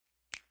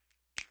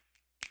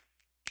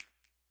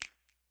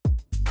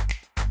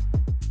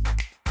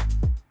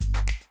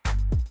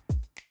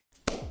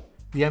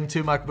The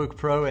M2 MacBook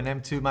Pro and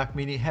M2 Mac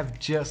Mini have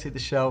just hit the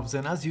shelves,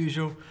 and as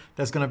usual,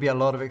 there's going to be a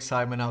lot of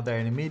excitement out there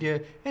in the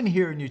media and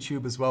here on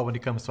YouTube as well when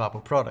it comes to Apple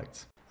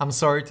products. I'm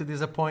sorry to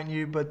disappoint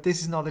you, but this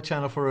is not the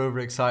channel for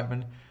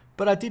overexcitement,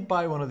 but I did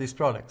buy one of these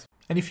products.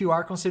 And if you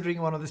are considering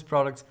one of these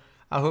products,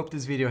 I hope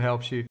this video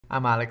helps you.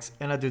 I'm Alex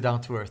and I do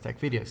down-to-earth tech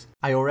videos.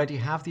 I already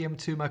have the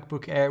M2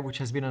 MacBook Air, which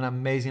has been an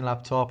amazing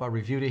laptop. I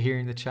reviewed it here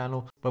in the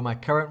channel, but my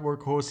current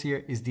workhorse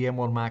here is the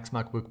M1 Max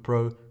MacBook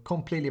Pro,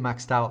 completely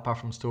maxed out apart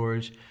from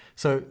storage.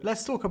 So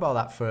let's talk about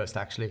that first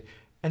actually.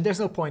 And there's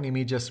no point in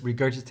me just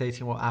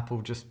regurgitating what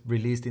Apple just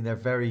released in their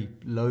very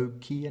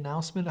low-key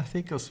announcement. I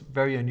think it was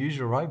very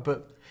unusual, right?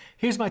 But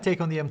here's my take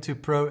on the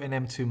M2 Pro and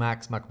M2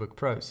 Max MacBook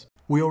Pros.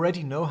 We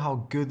already know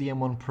how good the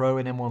M1 Pro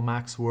and M1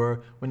 Max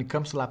were. When it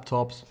comes to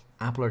laptops,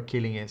 Apple are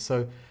killing it.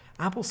 So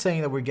Apple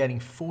saying that we're getting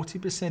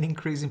 40%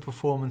 increase in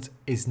performance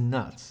is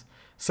nuts.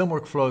 Some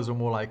workflows are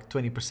more like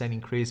 20%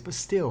 increase, but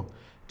still,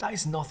 that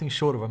is nothing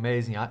short of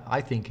amazing, I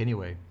think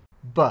anyway.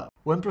 But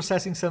when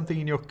processing something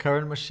in your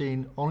current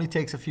machine only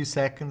takes a few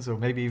seconds or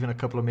maybe even a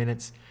couple of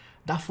minutes,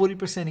 that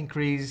 40%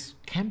 increase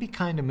can be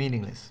kind of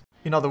meaningless.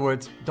 In other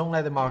words, don't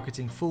let the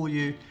marketing fool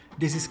you.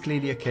 This is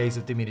clearly a case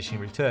of diminishing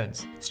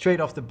returns. Straight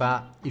off the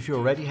bat, if you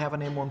already have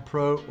an M1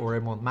 Pro or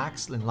M1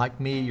 Max, and like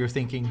me, you're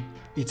thinking,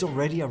 it's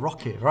already a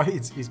rocket, right?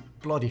 It's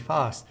bloody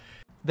fast.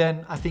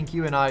 Then I think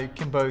you and I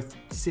can both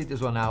sit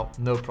this one out,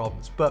 no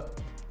problems. But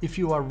if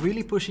you are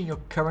really pushing your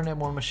current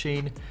M1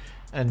 machine,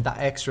 and that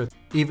extra,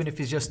 even if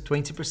it's just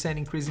 20%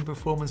 increase in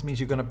performance means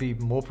you're going to be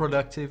more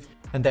productive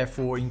and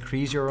therefore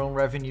increase your own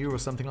revenue or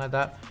something like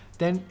that,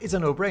 then it's a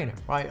no-brainer,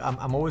 right?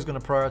 I'm always going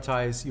to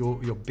prioritize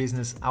your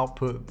business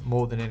output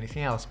more than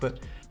anything else.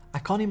 But I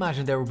can't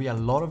imagine there will be a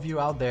lot of you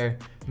out there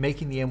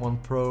making the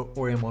M1 Pro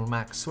or M1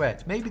 Max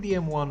sweat. Maybe the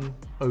M1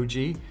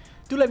 OG.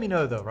 Do let me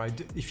know though, right?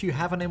 If you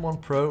have an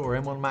M1 Pro or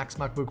M1 Max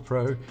MacBook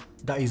Pro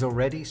that is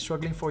already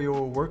struggling for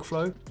your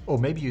workflow, or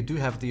maybe you do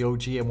have the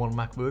OG M1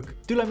 MacBook,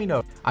 do let me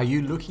know. Are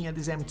you looking at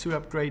this M2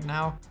 upgrade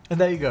now? And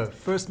there you go,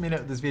 first minute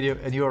of this video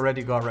and you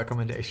already got a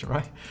recommendation,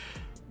 right?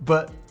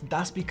 But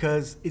that's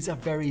because it's a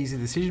very easy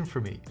decision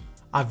for me.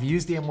 I've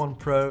used the M1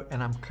 Pro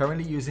and I'm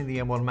currently using the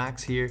M1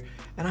 Max here,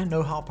 and I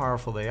know how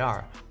powerful they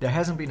are. There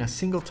hasn't been a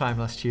single time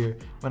last year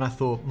when I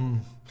thought,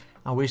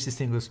 I wish this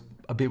thing was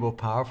a bit more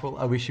powerful,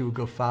 I wish it would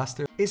go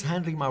faster. It's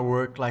handling my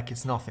work like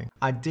it's nothing.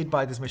 I did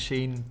buy this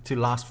machine to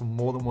last for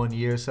more than 1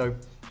 year, so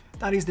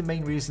that is the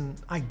main reason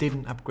I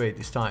didn't upgrade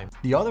this time.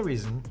 The other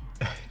reason,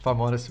 if I'm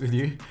honest with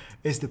you,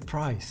 is the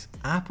price.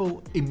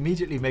 Apple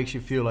immediately makes you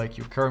feel like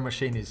your current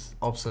machine is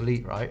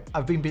obsolete, right?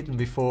 I've been bitten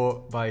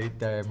before by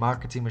their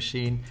marketing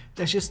machine.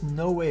 There's just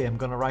no way I'm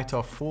gonna write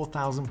off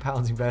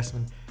 £4,000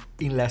 investment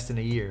in less than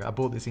a year. I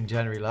bought this in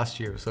January last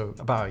year, so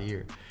about a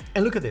year.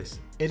 And look at this,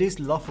 it is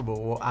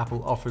laughable what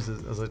Apple offers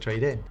as a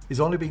trade-in. It's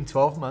only been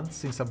 12 months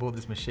since I bought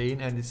this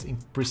machine and it's in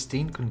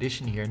pristine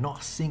condition here,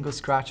 not a single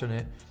scratch on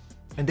it.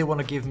 And they want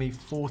to give me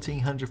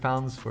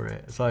 £1,400 for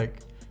it. It's like,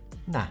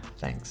 nah,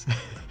 thanks.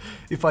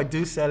 If I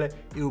do sell it,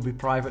 it will be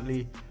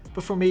privately.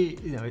 But for me,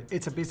 you know,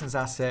 it's a business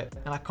asset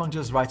and I can't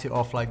just write it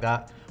off like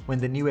that when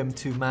the new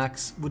M2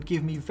 Max would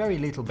give me very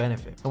little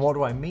benefit. And what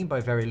do I mean by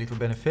very little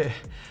benefit?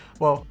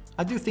 Well,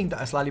 I do think that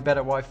a slightly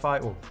better Wi-Fi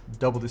or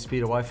double the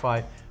speed of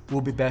Wi-Fi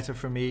will be better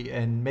for me,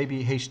 and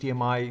maybe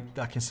HDMI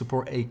that can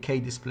support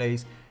 8K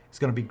displays is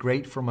going to be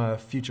great from a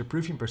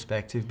future-proofing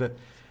perspective. But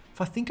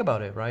if I think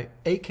about it, right,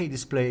 8K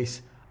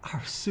displays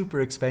are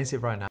super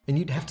expensive right now and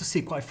you'd have to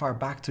sit quite far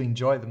back to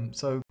enjoy them.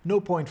 So no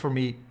point for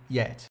me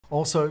yet.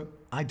 Also,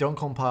 I don't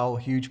compile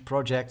huge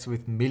projects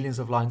with millions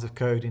of lines of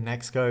code in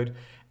Xcode,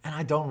 and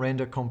I don't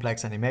render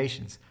complex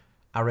animations.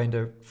 I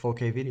render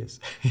 4K videos.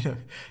 You know,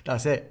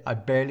 that's it. I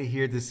barely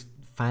hear this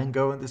fan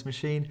go on this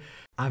machine.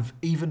 I've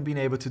even been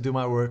able to do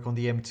my work on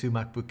the M2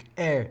 MacBook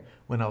Air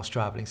when I was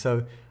traveling.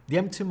 So the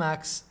M2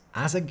 Max,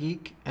 as a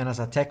geek and as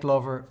a tech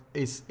lover,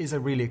 is a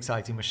really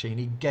exciting machine.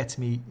 It gets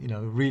me, you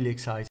know, really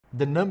excited.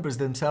 The numbers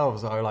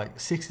themselves are like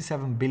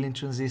 67 billion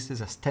transistors,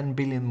 that's 10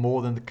 billion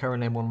more than the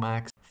current M1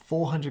 Max,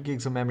 400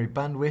 gigs of memory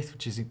bandwidth,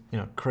 which is, you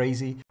know,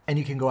 crazy, and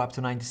you can go up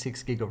to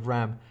 96 gig of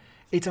RAM.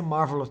 It's a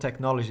marvel of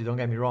technology, don't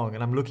get me wrong,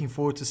 and I'm looking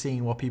forward to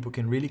seeing what people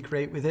can really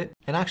create with it.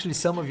 And actually,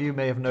 some of you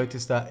may have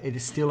noticed that it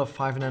is still a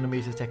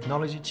 5nm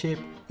technology chip.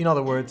 In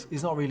other words,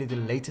 it's not really the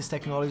latest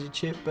technology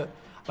chip, but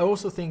I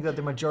also think that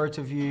the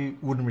majority of you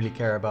wouldn't really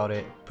care about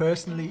it.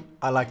 Personally,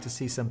 I like to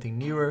see something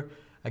newer.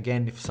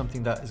 Again, if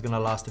something that is gonna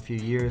last a few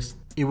years,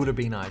 it would have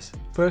been nice.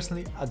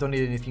 Personally, I don't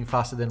need anything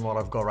faster than what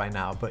I've got right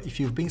now, but if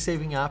you've been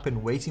saving up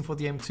and waiting for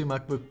the M2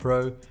 MacBook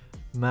Pro,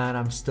 man,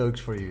 I'm stoked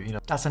for you. You know,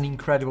 that's an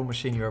incredible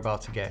machine you're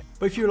about to get.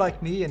 But if you're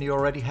like me and you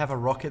already have a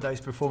rocket that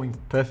is performing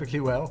perfectly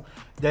well,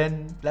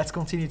 then let's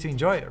continue to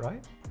enjoy it,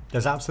 right?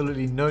 There's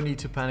absolutely no need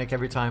to panic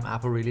every time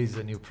Apple releases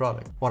a new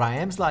product. What I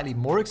am slightly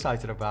more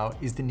excited about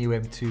is the new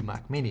M2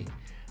 Mac Mini.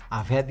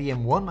 I've had the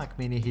M1 Mac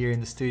Mini here in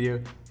the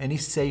studio and he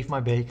saved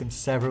my bacon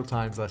several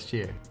times last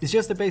year. It's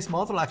just the base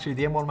model actually.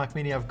 The M1 Mac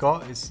Mini I've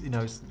got is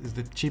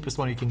the cheapest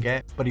one you can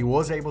get, but he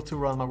was able to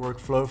run my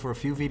workflow for a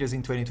few videos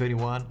in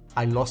 2021.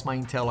 I lost my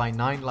Intel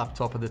i9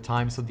 laptop at the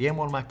time, so the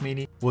M1 Mac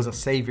Mini was a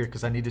savior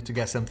because I needed to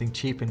get something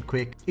cheap and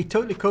quick. It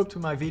totally coped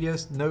with my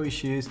videos, no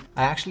issues.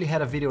 I actually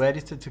had a video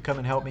editor to come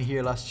and help me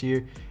here last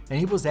year, and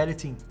he was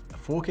editing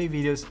 4K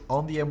videos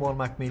on the M1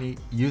 Mac Mini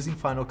using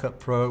Final Cut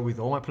Pro with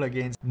all my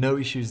plugins, no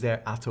issues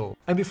there at all.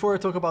 And before I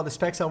talk about the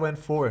specs I went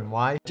for and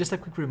why, just a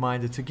quick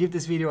reminder to give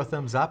this video a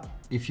thumbs up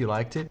if you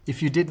liked it.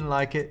 If you didn't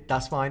like it,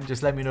 that's fine,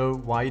 just let me know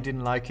why you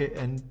didn't like it,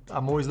 and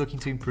I'm always looking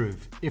to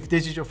improve. If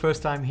this is your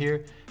first time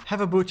here,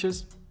 have a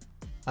butcher's,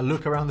 a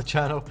look around the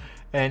channel,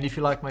 and if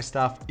you like my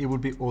stuff, it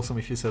would be awesome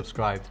if you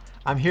subscribed.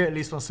 I'm here at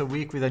least once a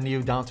week with a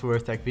new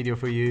down-to-earth tech video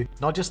for you.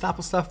 Not just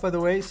Apple stuff, by the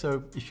way,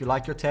 so if you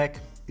like your tech,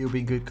 you'll be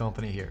in good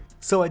company here.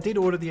 So I did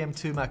order the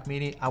M2 Mac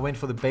Mini. I went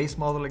for the base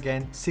model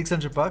again,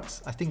 600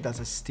 bucks. I think that's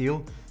a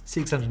steal.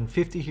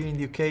 650 here in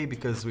the UK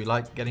because we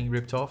like getting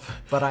ripped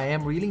off. But I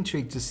am really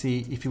intrigued to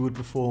see if it would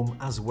perform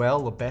as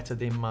well or better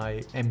than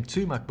my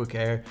M2 MacBook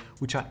Air,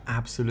 which I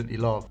absolutely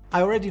love.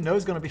 I already know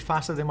it's gonna be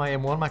faster than my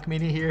M1 Mac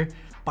Mini here,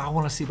 but I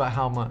wanna see by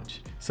how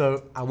much.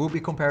 So I will be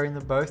comparing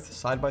them both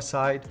side by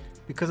side,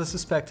 because I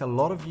suspect a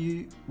lot of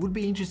you would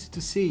be interested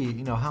to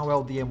see, how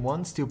well the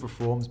M1 still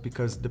performs,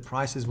 because the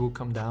prices will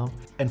come down,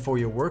 and for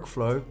your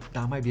workflow,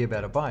 that might be a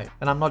better buy.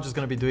 And I'm not just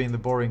going to be doing the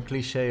boring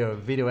cliche of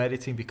video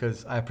editing,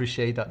 because I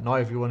appreciate that not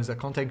everyone is a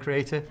content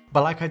creator.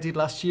 But like I did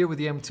last year with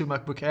the M2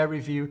 MacBook Air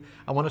review,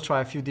 I want to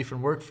try a few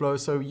different workflows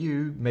so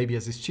you, maybe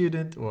as a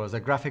student or as a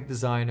graphic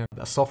designer,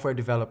 a software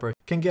developer,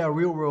 can get a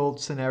real-world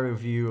scenario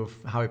view of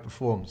how it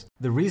performs.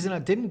 The reason I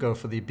didn't go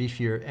for the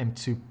beefier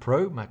M2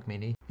 Pro Mac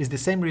Mini is the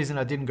same reason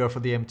I didn't go for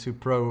the M2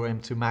 Pro or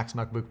M2 Max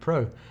MacBook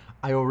Pro.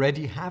 I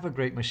already have a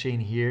great machine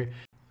here,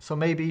 so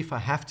maybe if I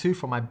have to,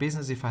 for my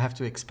business, if I have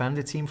to expand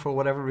the team for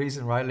whatever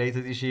reason, right,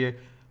 later this year,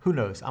 who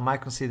knows, I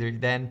might consider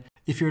it then.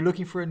 If you're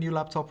looking for a new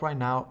laptop right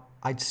now,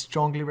 I'd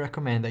strongly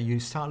recommend that you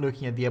start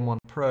looking at the M1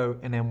 Pro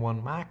and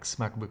M1 Max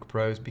MacBook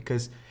Pros,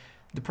 because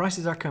the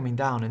prices are coming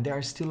down and they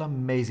are still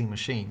amazing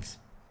machines.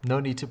 No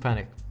need to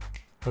panic.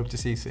 Hope to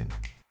see you soon.